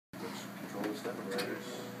dual step inverters.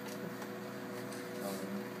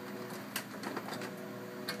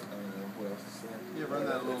 I don't know what else to say. Yeah, run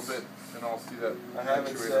that a little bit, and I'll see that. I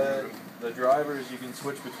haven't said the drivers. You can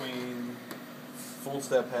switch between full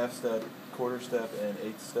step, half step, quarter step, and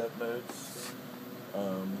eighth step modes,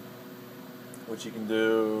 which you can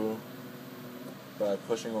do by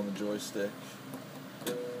pushing on the joystick.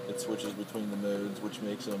 It switches between the modes, which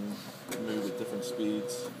makes them move at different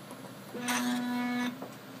speeds.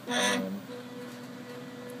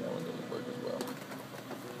 That one doesn't work as well.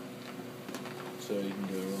 So you can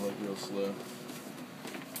go like real slow.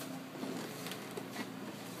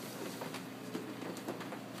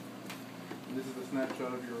 This is a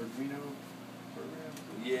snapshot of your Arduino program?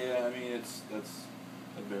 Yeah, I mean that's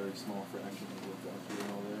a very small fraction of what's actually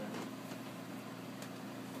all there.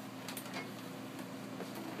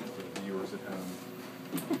 For the viewers at home.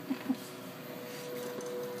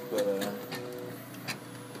 But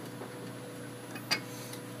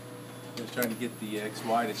Just trying to get the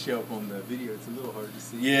XY to show up on the video. It's a little hard to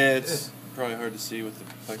see. yeah, it's probably hard to see with the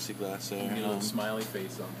plexiglass there. Get a little smiley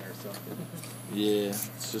face on there or something. Yeah,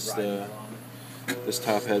 it's just Riding along. this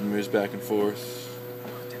top head moves back and forth,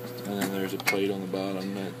 and then there's a plate on the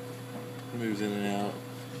bottom that moves in and out.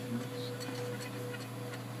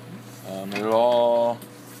 It all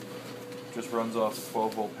just runs off a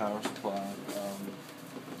 12-volt power supply.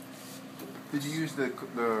 Did you use the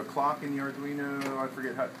clock in the Arduino? I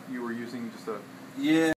forget how you were using just a... Yeah.